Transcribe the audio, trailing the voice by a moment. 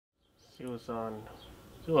See what's on.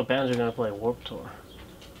 See what bands are gonna play Warped Tour.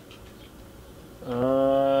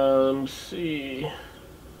 Let's see.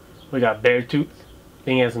 We got Beartooth.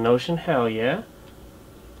 Thing as an ocean. Hell yeah.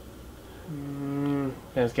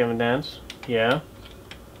 Dance Kevin Dance. Yeah.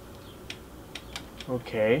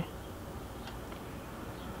 Okay.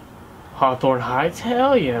 Hawthorne Heights.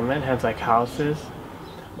 Hell yeah, man. Hands Like Houses.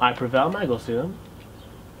 I Prevail. I might go see them.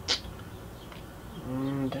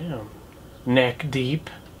 Damn. Neck Deep.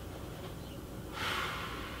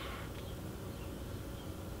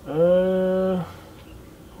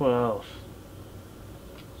 What else?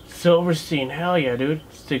 Silverstein. Hell yeah, dude.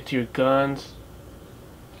 Stick to Your Guns.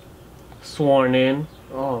 Sworn In.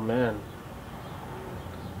 Oh man.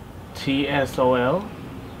 TSOL.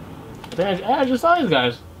 I just saw these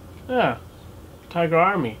guys. Yeah. Tiger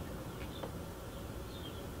Army.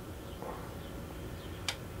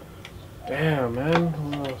 Damn, man.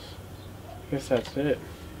 Who else? I guess that's it.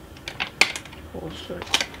 Oh shit.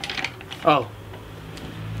 Oh.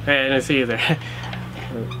 Hey, I didn't see you there.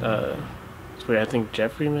 It's weird. I think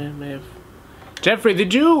Jeffrey may have. Jeffrey,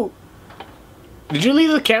 did you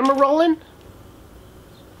leave the camera rolling?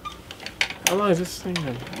 How long is this thing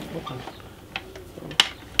been open?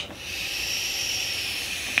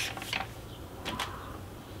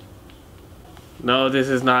 No, this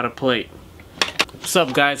is not a plate. What's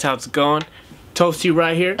up, guys? How's it going? Toasty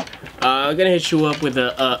right here. I'm gonna hit you up with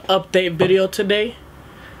a update video today.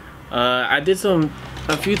 I did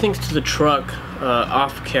a few things to the truck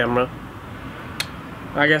off camera.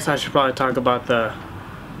 I guess I should probably talk about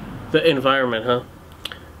the environment, huh?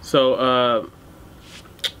 So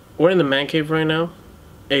we're in the man cave right now,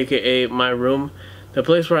 aka my room, the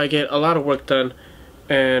place where I get a lot of work done,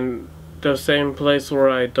 and the same place where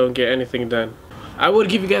I don't get anything done. I would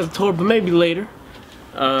give you guys a tour, but maybe later.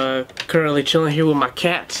 Currently chilling here with my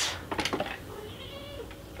cats.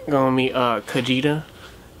 Gonna meet Kajita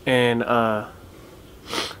and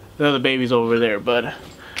the other baby's over there, but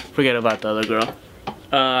forget about the other girl.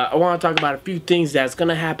 I want to talk about a few things that's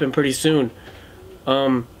gonna happen pretty soon.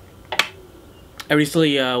 I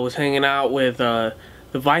recently was hanging out with the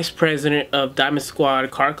vice president of Diamond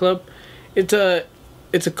Squad Car Club. It's a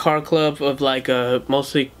car club of like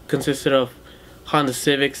mostly consisted of Honda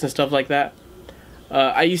Civics and stuff like that.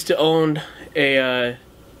 I used to own a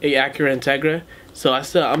Acura Integra, so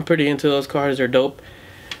I'm pretty into those cars. They're dope.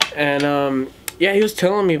 And yeah, he was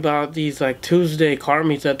telling me about these like Tuesday car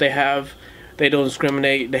meets that they have. They don't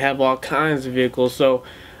discriminate. They have all kinds of vehicles. So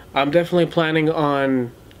I'm definitely planning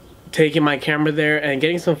on taking my camera there and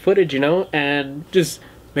getting some footage, you know, and just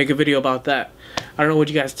make a video about that. I don't know what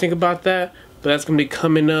you guys think about that, but that's gonna be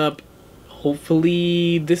coming up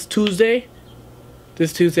hopefully this Tuesday.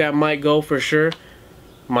 This Tuesday I might go for sure.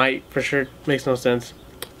 Might for sure, makes no sense.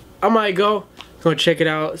 I might go check it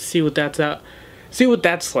out, see what that's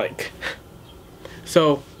like.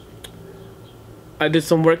 So I did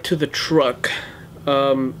some work to the truck.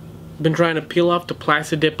 Been trying to peel off the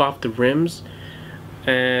plastic dip off the rims,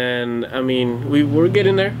 and I mean we're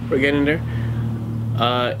getting there. We're getting there.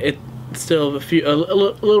 It's still a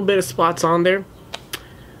little bit of spots on there.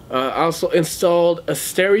 I also installed a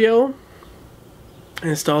stereo.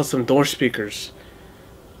 Installed some door speakers.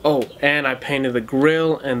 Oh, and I painted the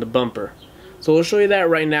grill and the bumper. So we'll show you that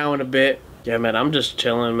right now in a bit. Yeah, man, I'm just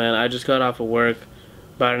chilling, man. I just got off of work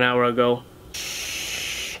about an hour ago.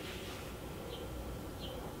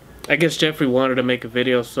 I guess Jeffrey wanted to make a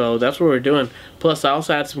video, so that's what we're doing. Plus, I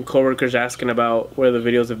also had some coworkers asking about where the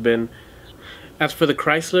videos have been. As for the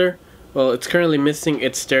Chrysler, well, it's currently missing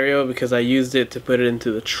its stereo because I used it to put it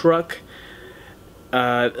into the truck.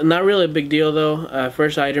 Not really a big deal though. At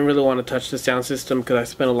first I didn't really want to touch the sound system because I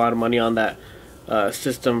spent a lot of money on that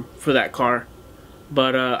system for that car.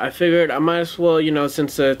 But I figured I might as well, you know,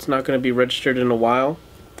 since it's not going to be registered in a while,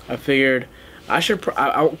 I figured I should,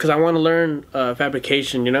 because I want to learn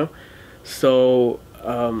fabrication, you know. So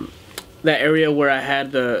that area where I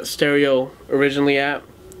had the stereo originally at,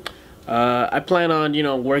 I plan on, you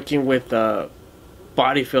know, working with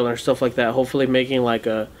body filler and stuff like that. Hopefully making like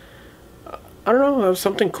a, I don't know,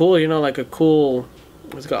 something cool, you know, like a cool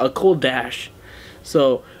dash.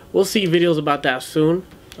 So we'll see videos about that soon.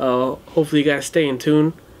 Hopefully you guys stay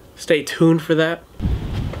tuned for that.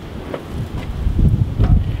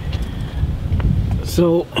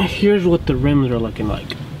 So here's what the rims are looking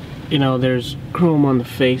like. You know, there's chrome on the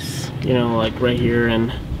face, you know, like right here,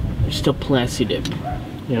 and there's still plasti dip,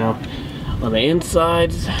 you know, on the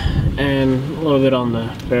insides and a little bit on the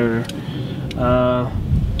fairer.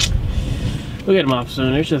 We'll get them off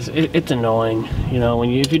soon. It's just, it's annoying, you know,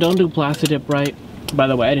 if you don't do plasti dip right. By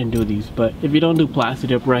the way, I didn't do these, but if you don't do plasti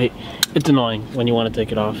dip right, it's annoying when you want to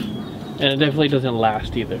take it off. and it definitely doesn't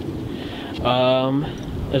last either.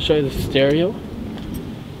 Let's show you the stereo.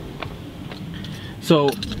 So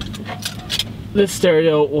this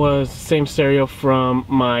stereo was the same stereo from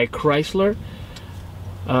my Chrysler.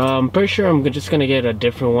 I'm pretty sure I'm just gonna get a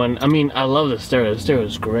different one. I mean, I love the stereo. The stereo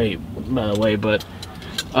is great, by the way, but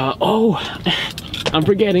oh, I'm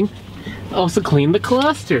forgetting. I also cleaned the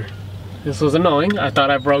cluster. This was annoying. I thought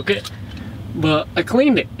I broke it, but I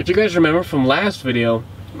cleaned it. If you guys remember from last video,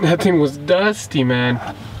 that thing was dusty, man.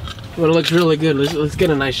 But it looks really good. Let's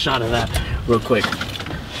get a nice shot of that real quick.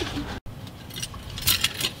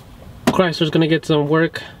 Chrysler's gonna get some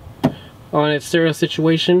work on its stereo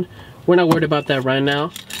situation. We're not worried about that right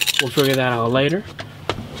now. We'll figure that out later.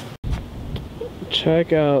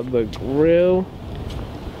 Check out the grill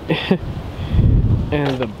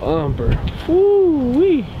and the bumper.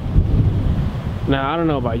 Woo-wee. Now, I don't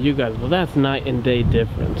know about you guys, but that's night and day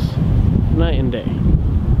difference. Night and day.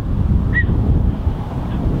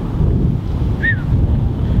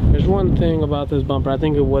 There's one thing about this bumper. I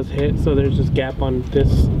think it was hit, so there's this gap on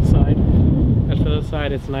this side. As for the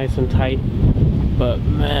side, it's nice and tight. But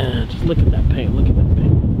man, just look at that paint. Look at that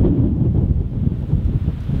paint.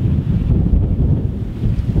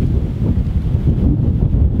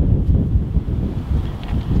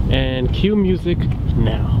 And cue music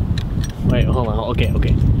now. Wait, hold on.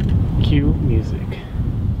 Okay. Cue music.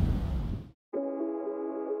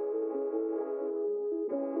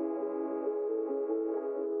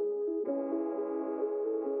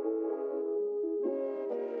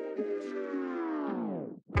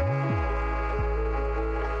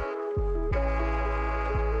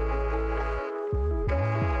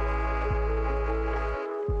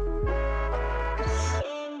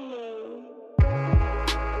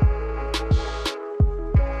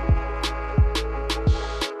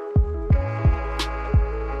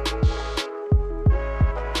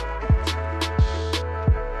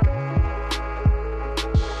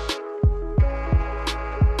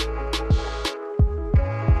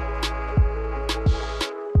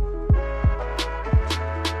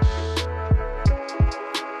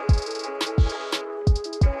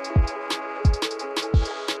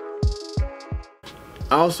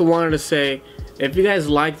 I also wanted to say, if you guys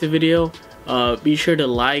liked the video, be sure to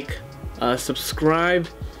like, subscribe,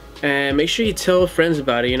 and make sure you tell friends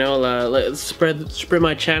about it. You know, let's spread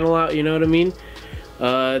my channel out. You know what I mean?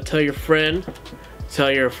 Tell your friend,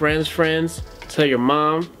 tell your friends' friends, tell your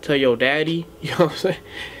mom, tell your daddy. You know what I'm saying?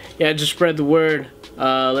 Yeah, just spread the word.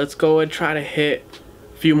 Let's go and try to hit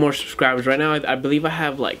a few more subscribers. Right now, I believe I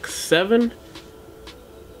have like 7.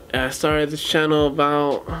 I started this channel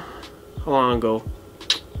about, how long ago?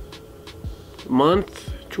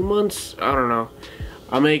 Month, 2 months, I don't know.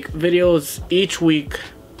 I'll make videos each week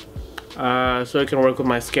so I can work with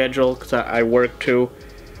my schedule, because I work too.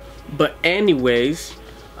 But anyways,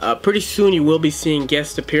 pretty soon you will be seeing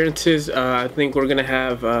guest appearances. I think we're gonna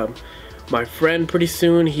have my friend pretty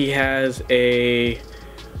soon. He has a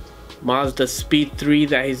Mazda Speed 3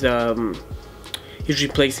 that he's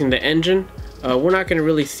replacing the engine. We're not gonna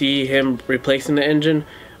really see him replacing the engine,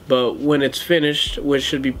 but when it's finished, which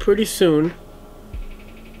should be pretty soon,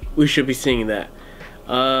 we should be seeing that.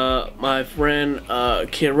 My friend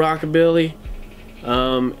Kid Rockabilly,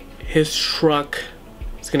 his truck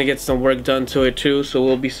is gonna get some work done to it too, so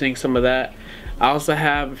we'll be seeing some of that. I also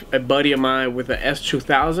have a buddy of mine with a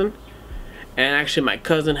S2000, and actually my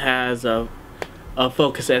cousin has a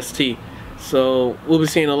Focus ST, so we'll be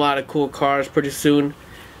seeing a lot of cool cars pretty soon,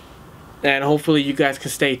 and hopefully you guys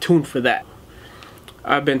can stay tuned for that.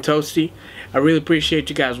 I've been Toasty. I really appreciate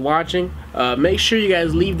you guys watching. Make sure you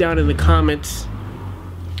guys leave down in the comments,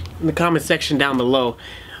 in the comment section down below,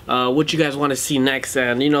 what you guys want to see next,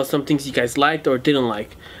 and you know, some things you guys liked or didn't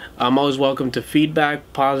like. I'm always welcome to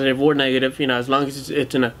feedback, positive or negative, you know, as long as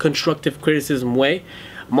it's in a constructive criticism way.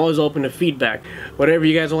 I'm always open to feedback. Whatever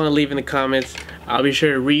you guys want to leave in the comments, I'll be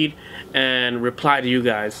sure to read and reply to you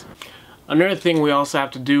guys. Another thing we also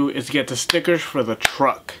have to do is get the stickers for the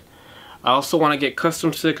truck. I also want to get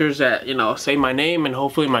custom stickers that, you know, say my name and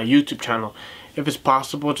hopefully my YouTube channel. If it's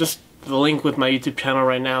possible, just the link with my YouTube channel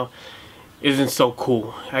right now isn't so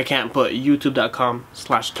cool. I can't put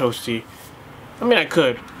youtube.com/Toasty. I mean, I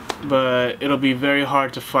could, but it'll be very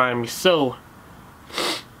hard to find me. So,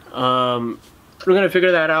 we're going to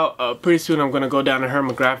figure that out. Pretty soon I'm going to go down to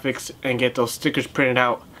Herman Graphics and get those stickers printed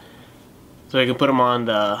out so I can put them on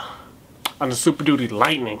the Super Duty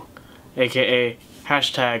Lightning, aka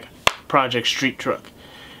hashtag Project Street Truck.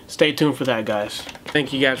 Stay tuned for that, guys.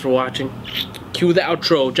 Thank you guys for watching. Cue the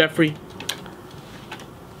outro, Jeffrey.